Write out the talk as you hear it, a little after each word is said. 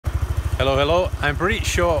Hello, hello. I'm pretty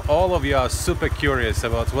sure all of you are super curious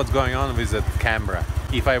about what's going on with that camera.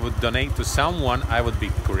 If I would donate to someone, I would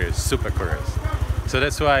be curious, super curious. So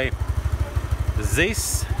that's why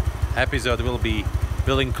this episode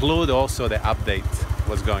will include also the update,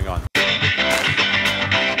 what's going on.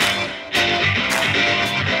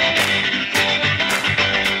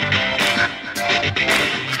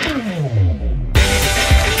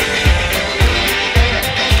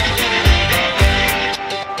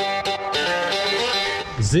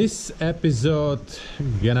 This episode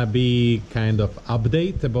gonna be kind of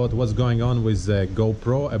update about what's going on with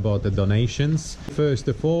GoPro, about the donations. First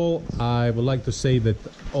of all, I would like to say that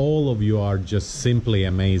all of you are just simply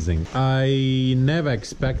amazing. I never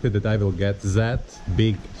expected that I will get that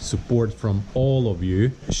big support from all of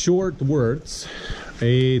you. Short words,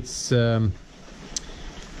 it's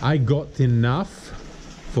I got enough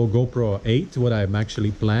for GoPro 8, what I'm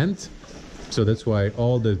actually planned. So that's why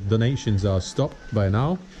all the donations are stopped by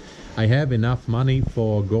now. I have enough money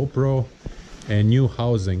for GoPro and new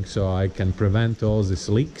housing, so I can prevent all these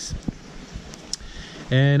leaks.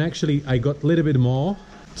 And actually I got a little bit more,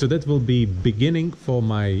 so that will be beginning for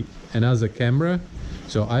my another camera.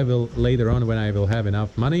 So I will later on, when I will have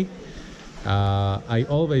enough money, I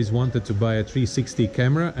always wanted to buy a 360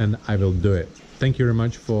 camera, and I will do it. Thank you very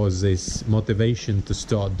much for this motivation to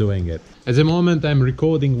start doing it. At the moment I'm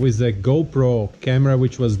recording with a GoPro camera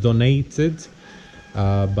which was donated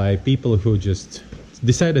by people who just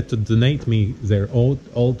decided to donate me their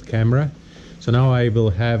old camera. So now I will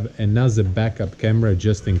have another backup camera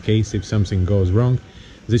just in case if something goes wrong.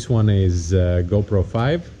 This one is GoPro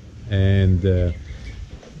 5, and the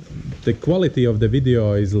quality of the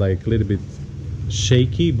video is like a little bit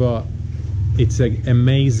shaky, but it's an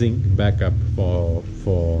amazing backup for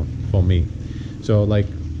me. So like,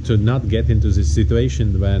 to not get into this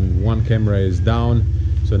situation when one camera is down,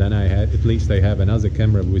 so then at least I have another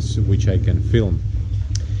camera with which I can film.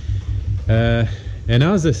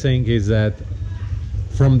 Another thing is that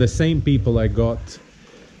from the same people I got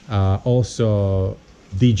also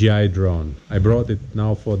DJI drone. I brought it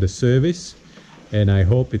now for the service, and I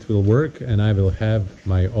hope it will work, and I will have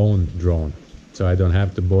my own drone, so I don't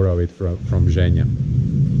have to borrow it from Zhenya.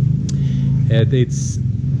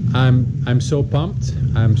 And I'm so pumped.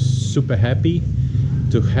 I'm super happy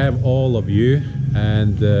to have all of you,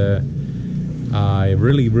 and I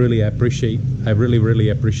really appreciate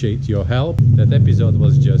your help. That episode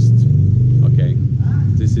was just okay.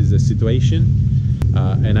 This is the situation,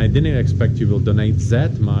 and I didn't expect you will donate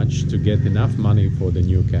that much to get enough money for the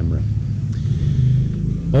new camera.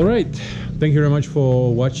 All right, thank you very much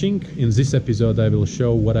for watching. In this episode I will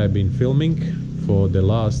show what I've been filming for the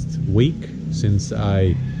last week since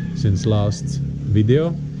last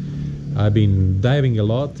video. I've been diving a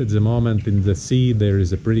lot. At the moment in the sea there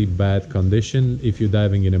is a pretty bad condition. If you're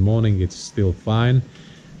diving in the morning it's still fine.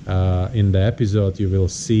 In the episode you will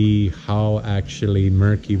see how actually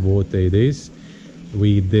murky water it is.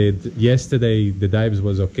 We did yesterday, the dives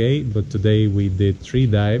was okay, but today we did 3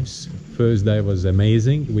 dives. First dive was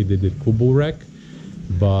amazing. We did it Kuburek,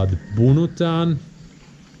 but Bunutan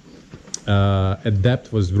at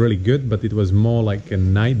depth was really good, but it was more like a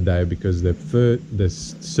night dive because the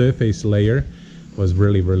surface layer was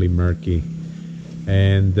really murky.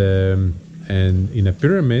 And in the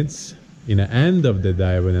pyramids, in the end of the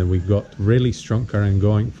dive, and we got really strong current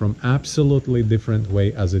going from absolutely different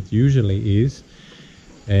way as it usually is,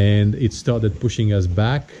 and it started pushing us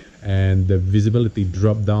back, and the visibility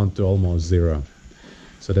dropped down to almost 0.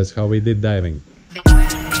 So that's how we did diving.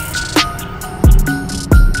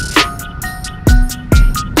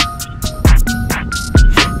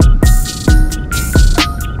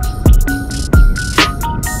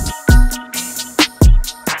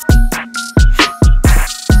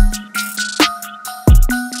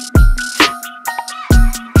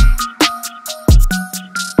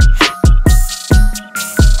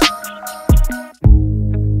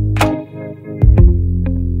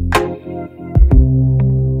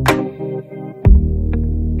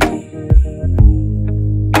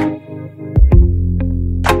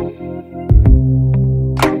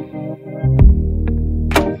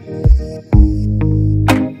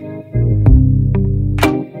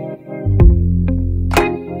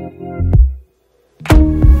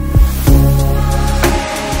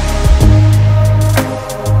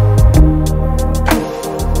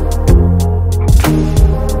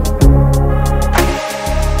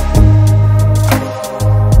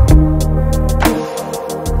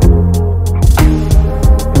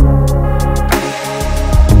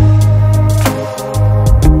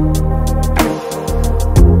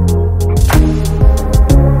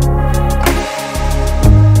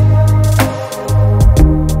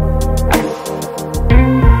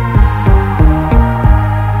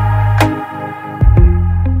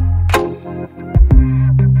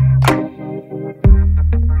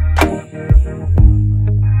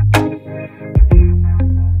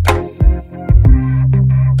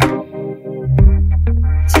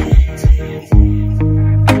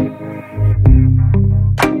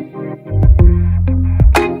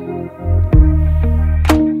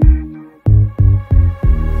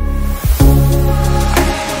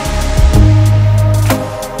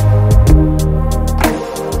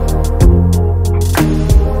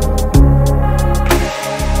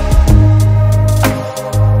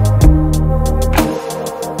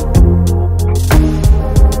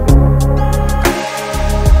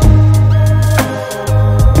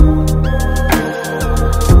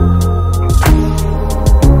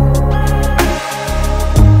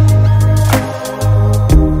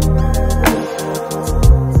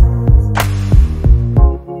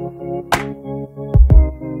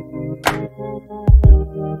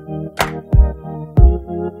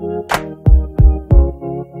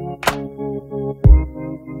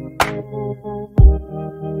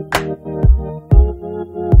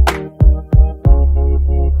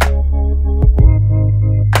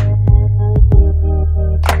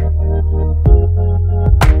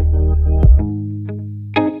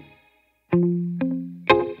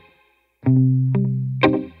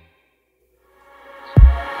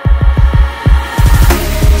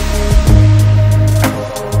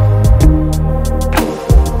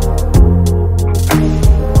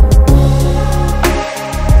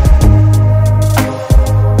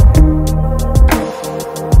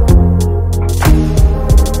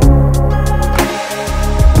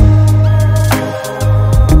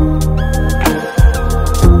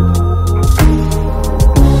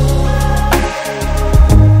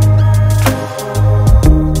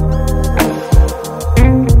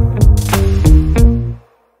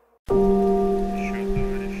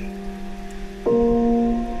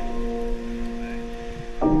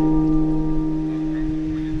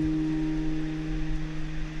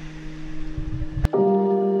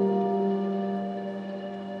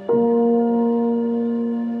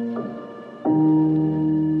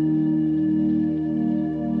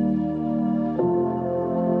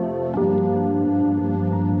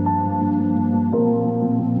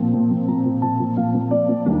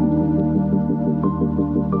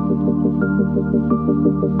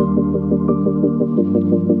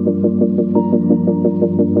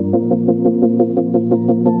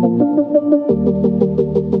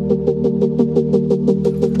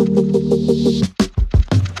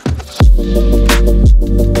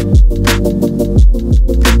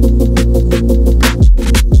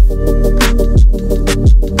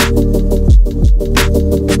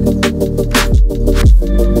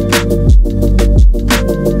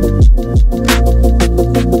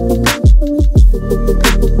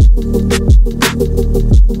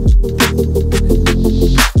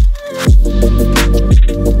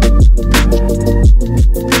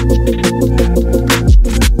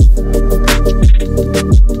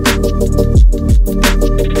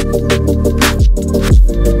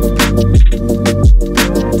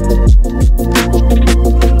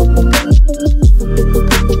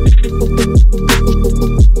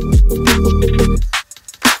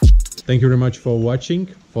 Thank you very much for watching.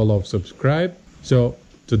 Follow, subscribe. So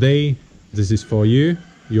today, this is for you.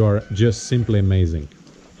 You are just simply amazing.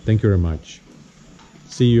 Thank you very much.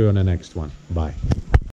 See you on the next one. Bye.